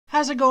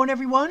How's it going,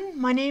 everyone?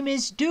 My name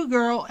is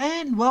Dieugirl,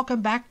 and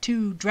welcome back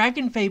to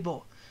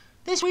Dragonfable.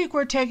 This week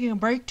we're taking a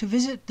break to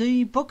visit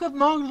the Book of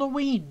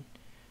Mogloween,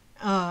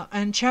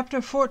 and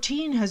Chapter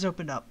 14 has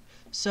opened up.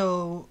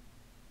 So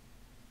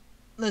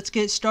let's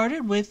get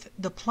started with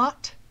The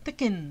Plot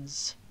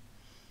Thickens.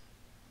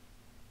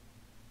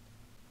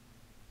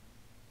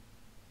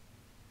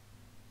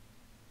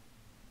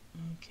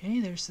 Okay,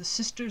 there's the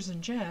sisters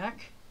and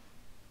Jack.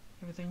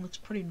 Everything looks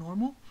pretty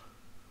normal.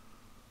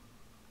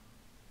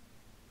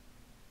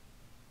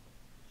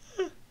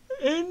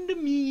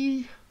 And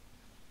me.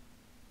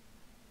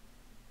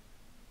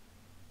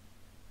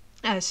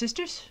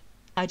 Sisters.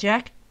 Hi,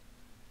 Jack.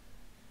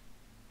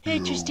 Hey,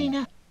 Yo.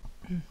 Justina.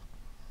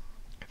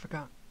 I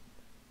forgot.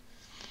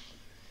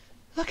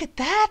 Look at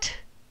that!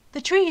 The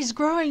tree is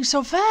growing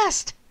so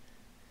fast!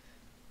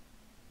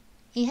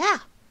 Yeah,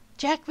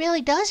 Jack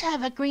really does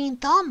have a green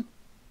thumb.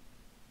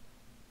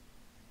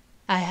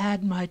 I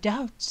had my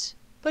doubts,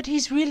 but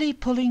he's really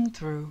pulling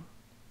through.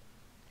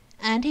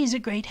 And he's a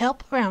great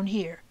help around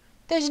here.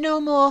 There's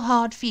no more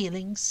hard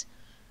feelings.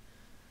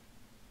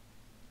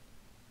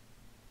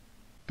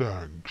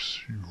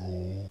 Thanks,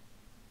 yo.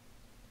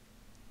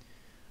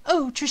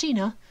 Oh,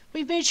 Tristina,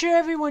 we've made sure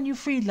everyone you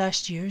freed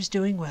last year is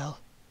doing well.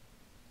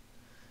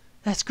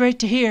 That's great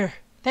to hear.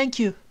 Thank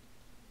you.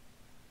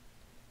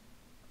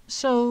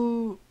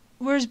 So,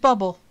 where's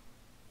Bubble?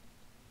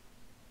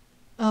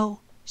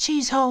 Oh,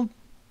 she's home.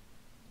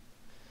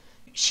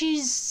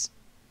 She's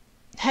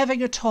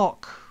having a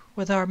talk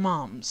with our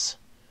moms.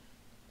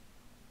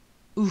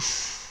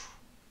 Oof.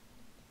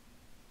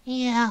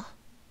 Yeah,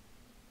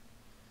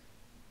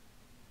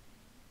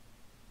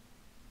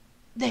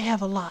 They have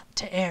a lot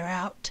to air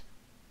out.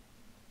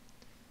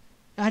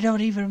 I don't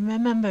even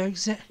remember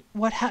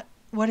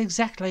what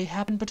exactly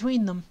happened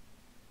between them.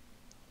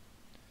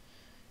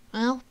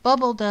 well,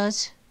 Bubble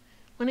does.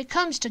 When it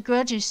comes to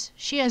grudges,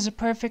 she has a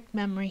perfect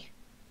memory.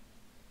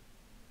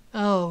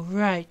 Oh,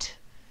 right.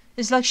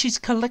 It's like she's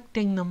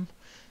collecting them.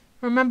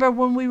 Remember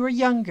when we were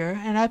younger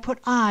and I put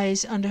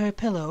eyes under her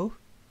pillow?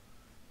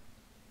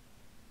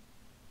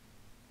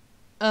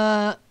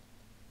 Al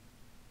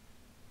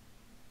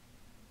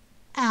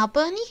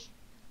Bunny?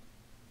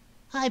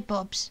 Hi,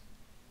 Bubs.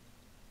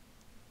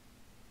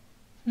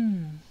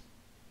 Al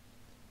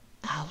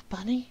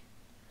Bunny?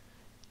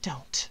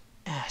 Don't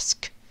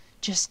ask.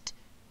 Just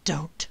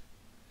don't.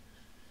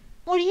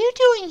 What are you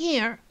doing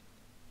here?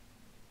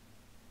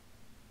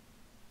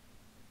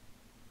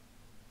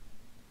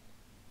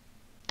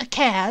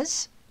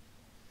 Kaz?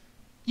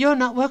 You're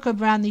not welcome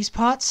round these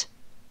parts.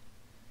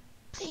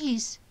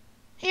 Please,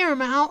 hear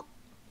him out.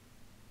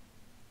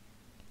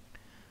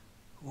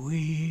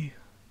 We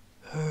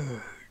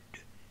heard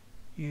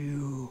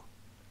you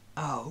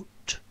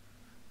out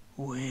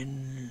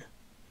when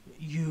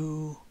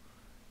you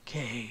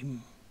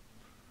came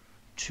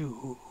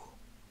to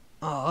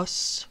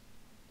us.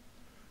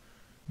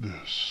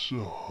 This,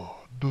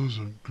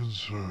 doesn't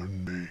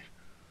concern me.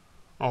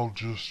 I'll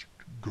just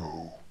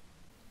go.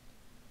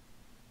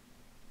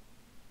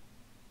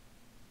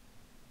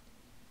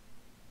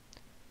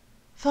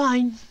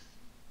 Fine.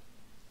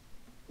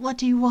 What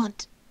do you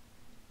want?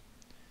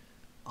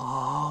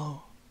 Arnold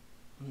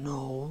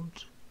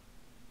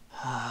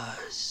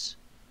has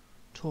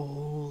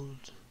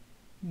told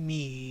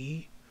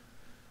me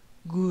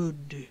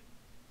good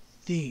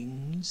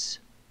things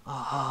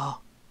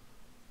about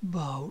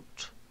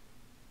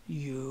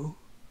you,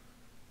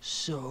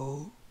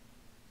 so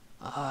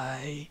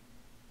I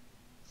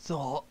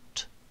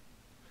thought.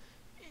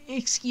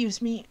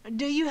 Excuse me,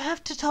 do you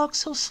have to talk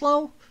so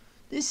slow?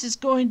 This is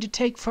going to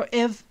take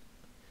forever.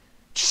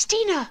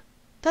 Justina,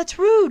 that's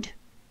rude.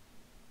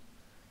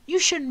 You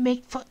shouldn't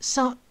make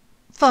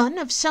fun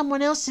of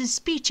someone else's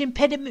speech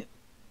impediment.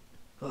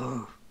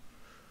 Oh,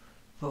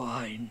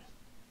 fine.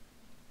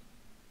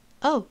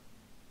 Oh.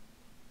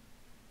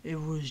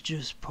 It was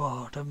just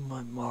part of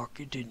my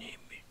marketing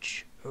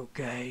image,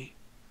 okay?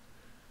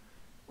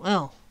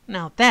 Well,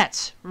 now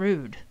that's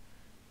rude.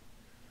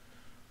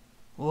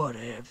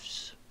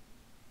 Whatevs.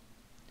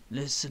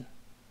 Listen,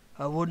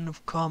 I wouldn't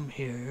have come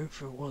here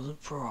if it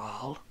wasn't for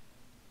Al.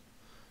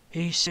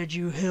 He said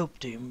you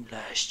helped him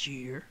last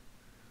year.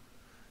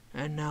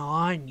 And now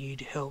I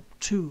need help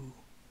too.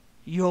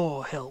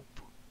 Your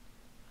help.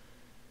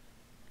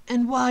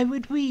 And why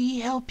would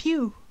we help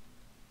you?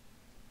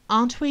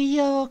 Aren't we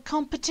your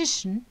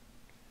competition?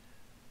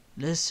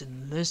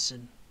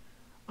 Listen.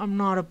 I'm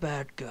not a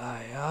bad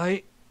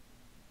guy.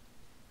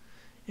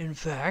 In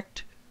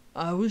fact,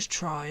 I was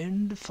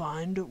trying to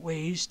find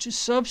ways to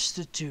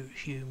substitute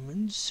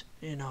humans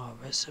in our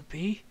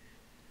recipe.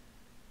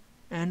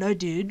 And I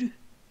did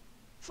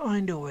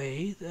find a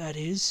way, that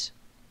is.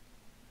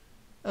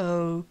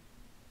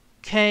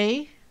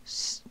 Okay.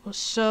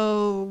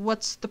 So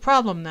what's the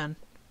problem then?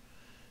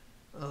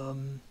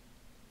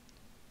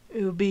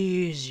 It would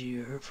be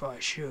easier if I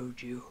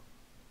showed you.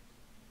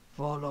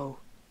 Follow.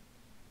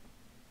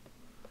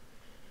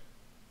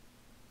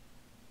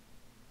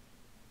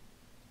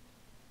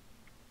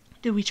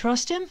 Do we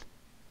trust him?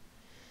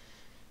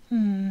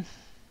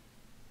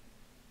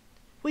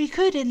 We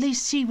could at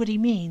least see what he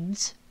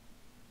means.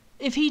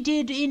 If he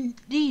did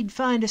indeed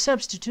find a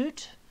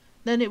substitute,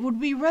 then it would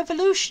be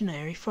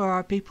revolutionary for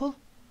our people.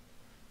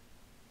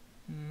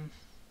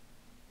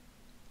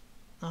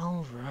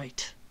 All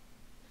right.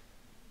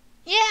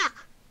 Yeah,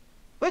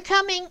 we're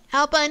coming,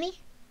 our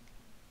bunny.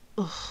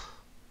 Ugh.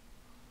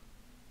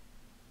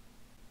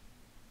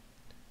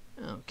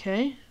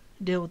 Okay,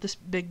 deal with this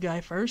big guy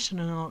first, and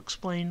then I'll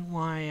explain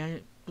why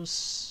I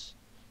was...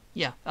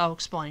 Yeah, I'll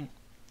explain.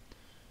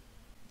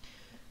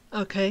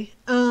 Okay,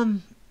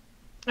 I've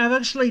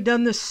actually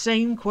done this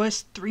same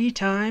quest 3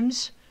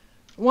 times.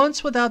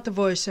 Once without the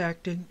voice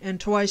acting, and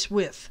twice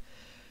with.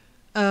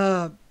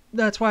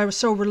 That's why I was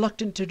so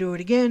reluctant to do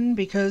it again,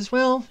 because,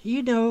 well,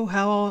 you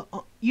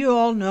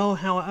all know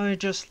how I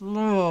just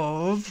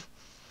love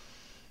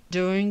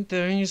doing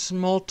things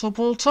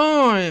multiple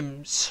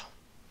times.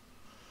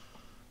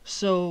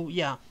 So,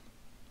 yeah.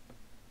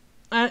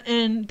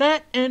 And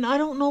I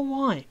don't know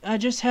why. I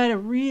just had a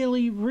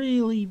really,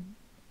 really,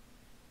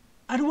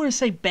 I don't want to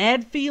say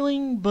bad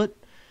feeling, but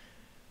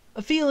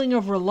a feeling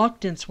of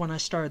reluctance when I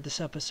started this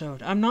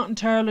episode. I'm not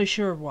entirely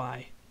sure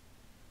why.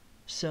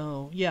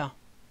 So, yeah.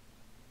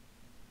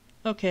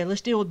 Okay, let's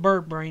deal with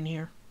Bird Brain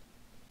here.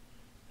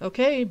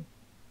 Okay.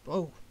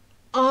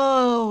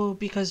 Oh,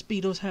 because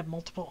beetles have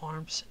multiple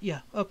arms.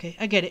 Yeah, okay,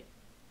 I get it.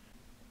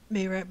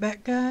 Be right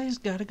back, guys.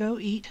 Gotta go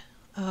eat.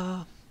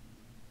 I'll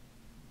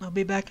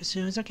be back as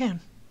soon as I can.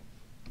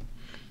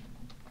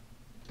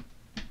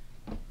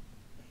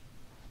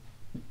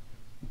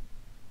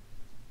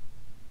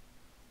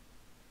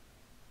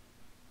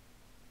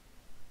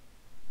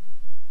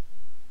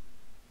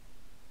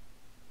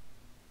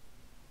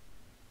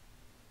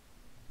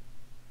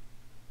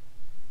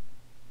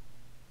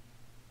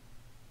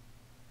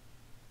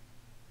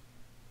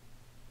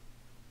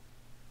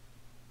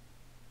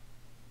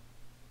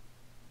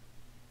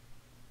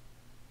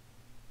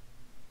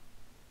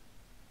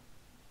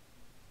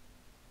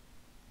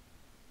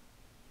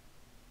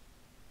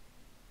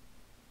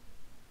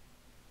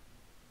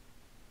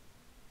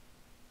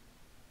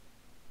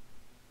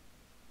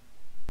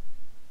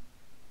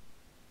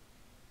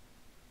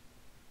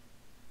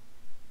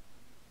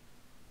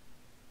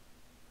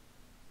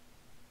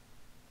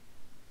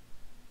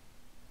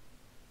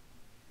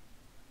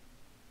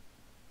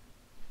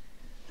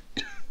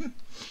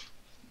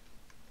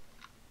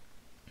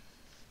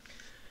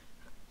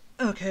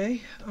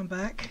 Okay, I'm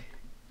back.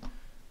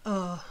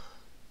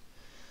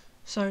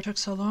 Sorry it took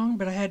so long,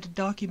 but I had to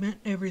document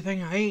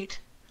everything I ate.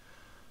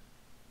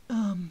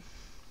 And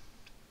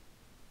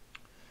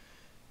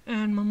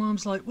my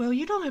mom's like, well,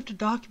 you don't have to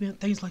document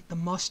things like the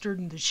mustard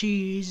and the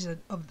cheese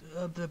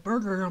of the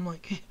burger. I'm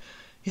like,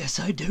 yes,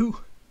 I do.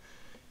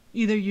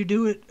 Either you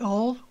do it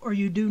all or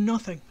you do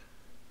nothing.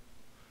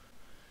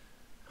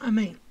 I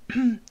mean,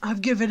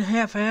 I've given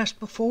half-assed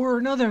before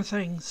and other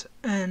things,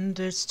 and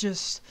it's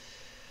just...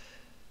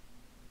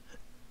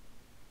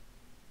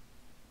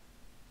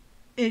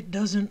 it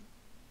doesn't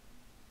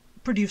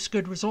produce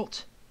good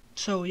results.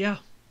 So, yeah.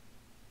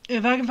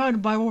 If I can find a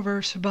Bible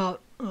verse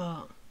about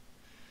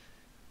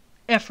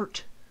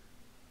effort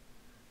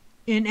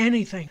in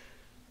anything.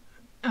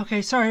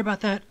 Okay, sorry about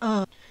that.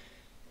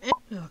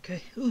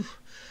 Okay. Oof.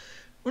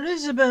 What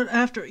is it about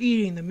after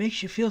eating that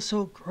makes you feel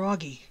so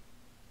groggy?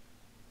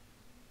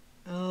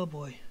 Oh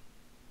boy.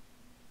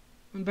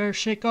 I better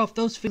shake off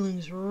those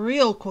feelings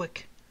real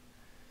quick.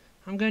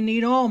 I'm gonna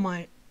need all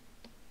my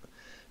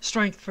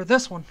strength for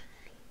this one.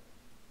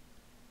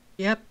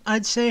 Yep,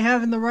 I'd say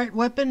having the right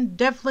weapon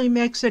definitely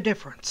makes a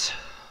difference.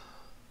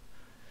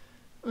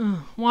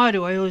 Why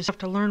do I always have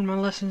to learn my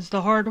lessons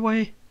the hard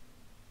way?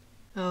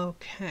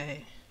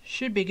 Okay,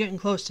 should be getting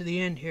close to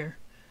the end here.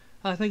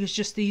 I think it's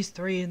just these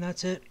 3 and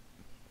that's it.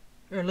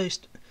 Or at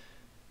least,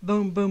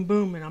 boom, boom,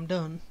 boom, and I'm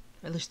done.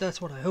 At least that's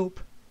what I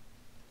hope.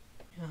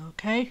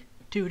 Okay,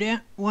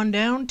 1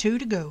 down, 2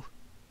 to go.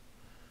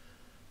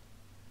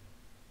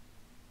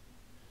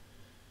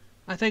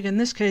 I think in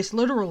this case,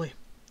 literally.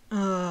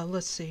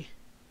 Let's see.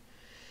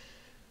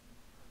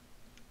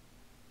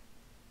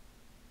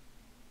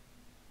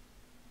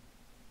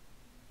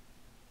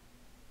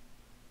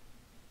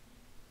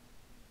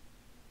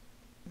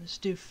 Let's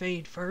do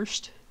fade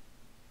first.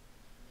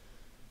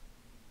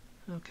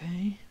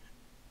 Okay.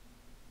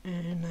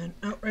 And then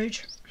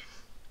outrage.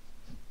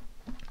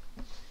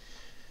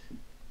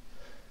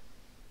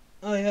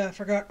 Oh yeah, I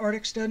forgot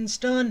Arctic doesn't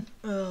stun.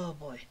 Oh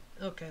boy.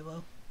 Okay,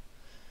 well.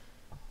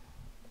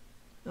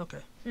 Okay.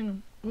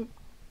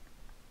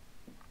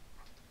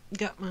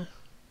 Got my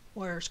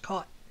wires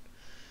caught.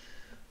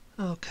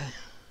 Okay.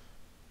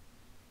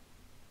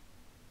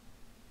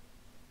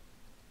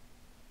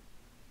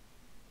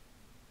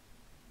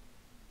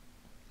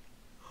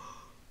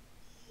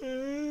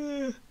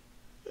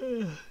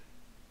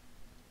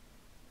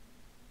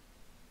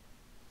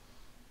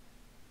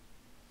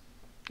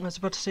 I was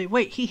about to say,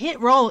 wait, he hit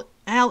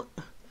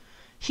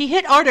he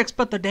hit Arctic,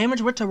 but the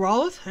damage went to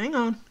Rollith? Hang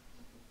on.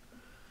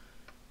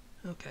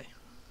 Okay.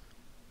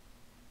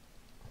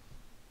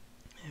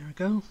 There we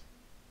go.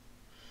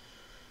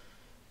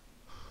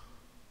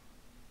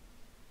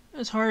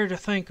 It's harder to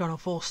think on a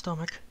full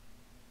stomach.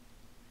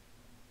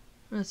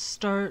 Let's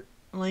start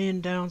laying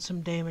down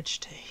some damage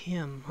to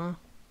him, huh?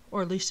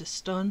 Or at least a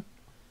stun.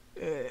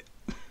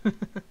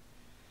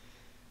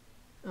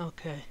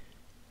 Okay.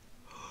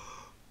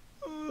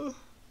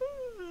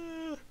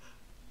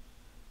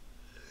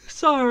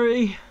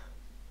 Sorry.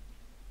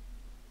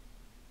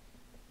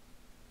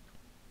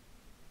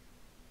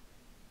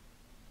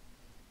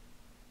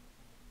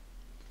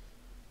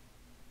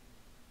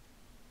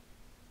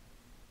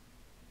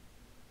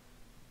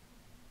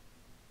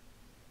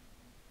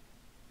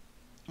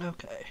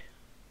 Okay.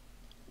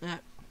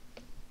 That.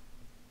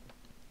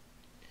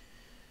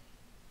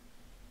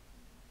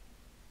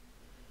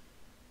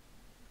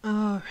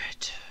 All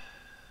right.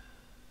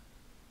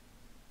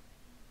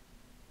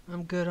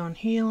 I'm good on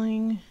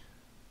healing.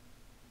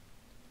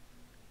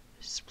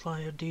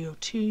 Supply of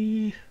DOT.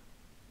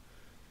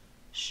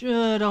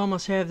 Should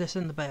almost have this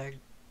in the bag.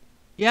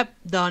 Yep,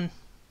 done.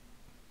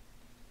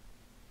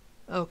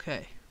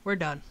 Okay, we're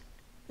done.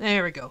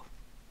 There we go.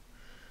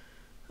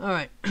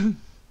 Alright.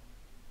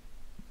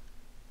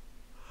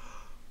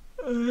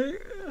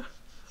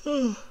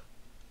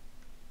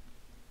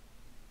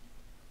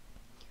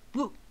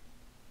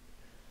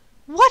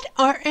 What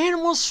are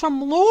animals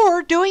from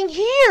lore doing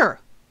here?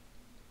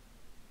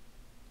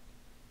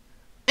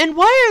 And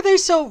why are they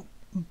so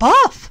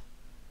buff?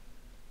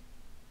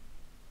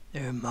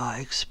 They're my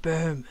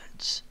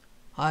experiments.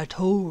 I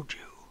told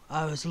you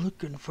I was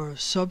looking for a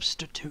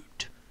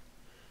substitute.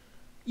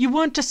 You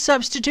want to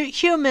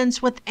substitute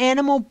humans with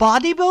animal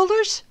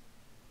bodybuilders?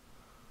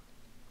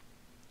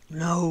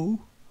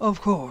 No,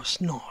 of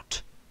course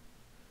not.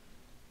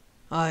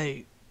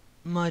 I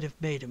might have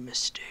made a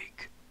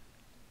mistake.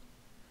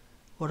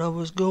 What I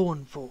was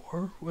going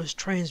for was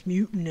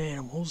transmuting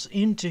animals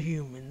into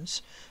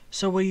humans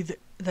so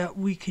that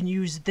we can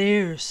use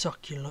their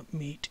succulent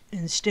meat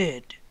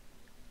instead.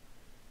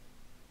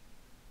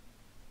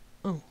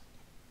 Oh.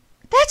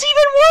 That's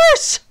even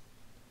worse!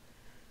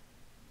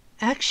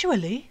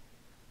 Actually,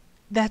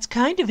 that's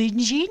kind of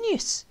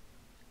ingenious.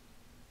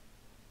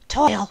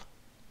 Toil.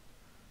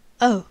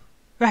 Oh,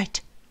 right.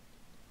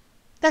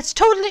 That's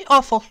totally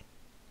awful.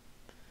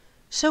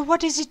 So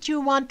what is it you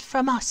want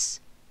from us?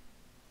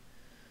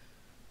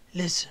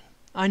 Listen,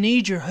 I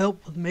need your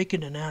help with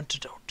making an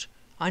antidote.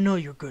 I know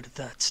you're good at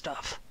that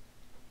stuff.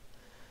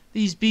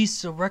 These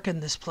beasts are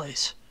wrecking this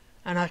place,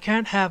 and I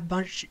can't have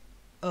much,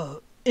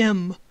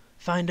 M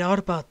find out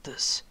about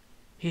this.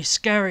 He's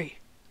scary.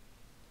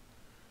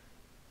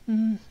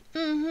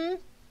 Mm-hmm.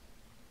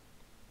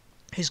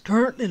 He's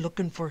currently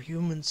looking for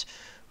humans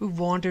who've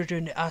wandered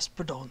into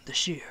Asphodon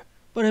this year,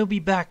 but he'll be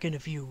back in a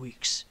few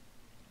weeks.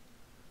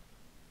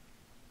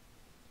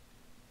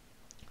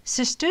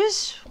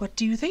 Sisters, what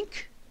do you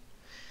think?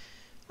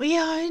 We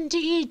are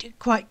indeed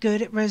quite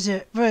good at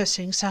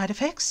reversing side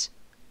effects.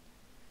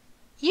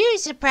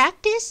 Use a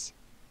practice.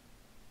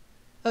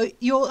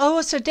 You'll owe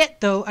us a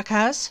debt, though,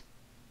 Akaz.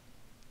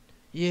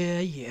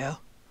 Yeah.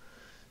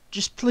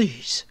 Just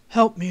please,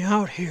 help me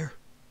out here.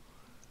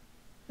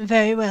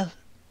 Very well.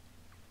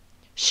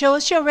 Show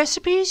us your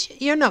recipes,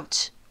 your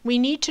notes. We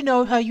need to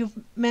know how you've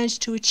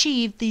managed to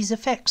achieve these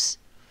effects.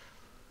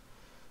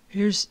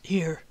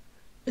 Here.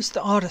 It's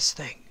the oddest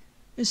thing.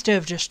 Instead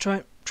of just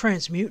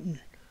transmuting,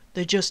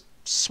 they just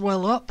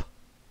swell up.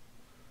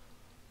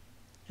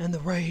 And the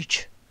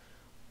rage.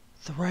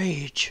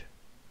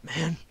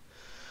 Man,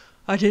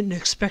 I didn't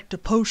expect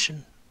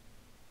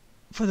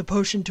for the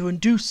potion to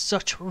induce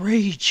such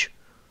rage.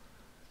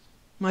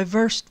 My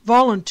first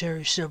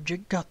voluntary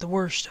subject got the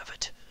worst of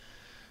it.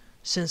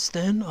 Since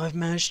then, I've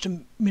managed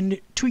to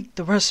tweak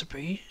the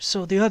recipe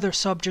so the other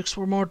subjects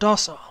were more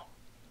docile.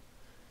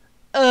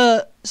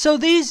 So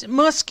these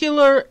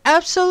muscular,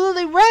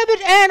 absolutely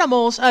rabid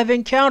animals I've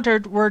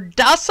encountered were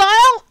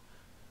docile?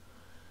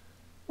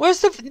 Where's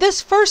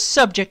this first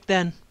subject,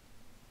 then?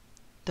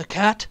 The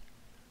cat?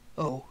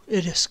 Oh,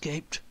 it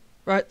escaped.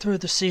 Right through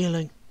the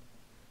ceiling.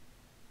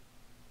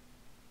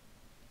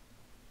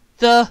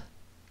 The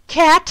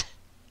cat?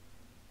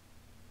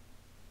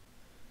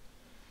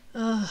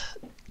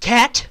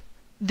 Cat?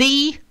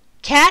 The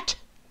cat?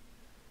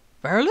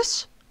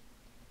 Wireless?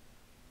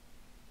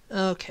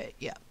 Okay,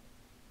 yeah.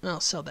 I'll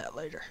sell that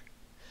later.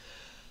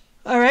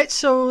 Alright,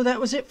 so that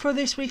was it for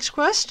this week's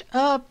quest.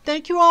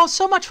 Thank you all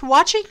so much for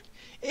watching.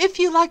 If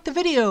you liked the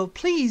video,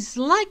 please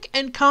like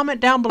and comment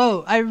down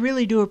below. I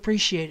really do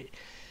appreciate it.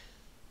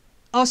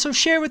 Also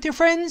share with your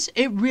friends.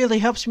 It really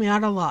helps me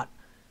out a lot.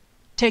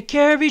 Take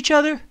care of each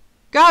other.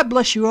 God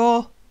bless you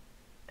all.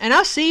 And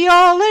I'll see you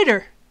all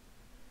later.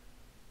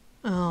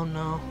 Oh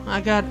no,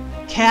 I got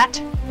cat.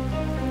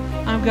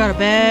 I've got a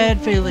bad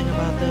feeling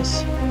about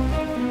this.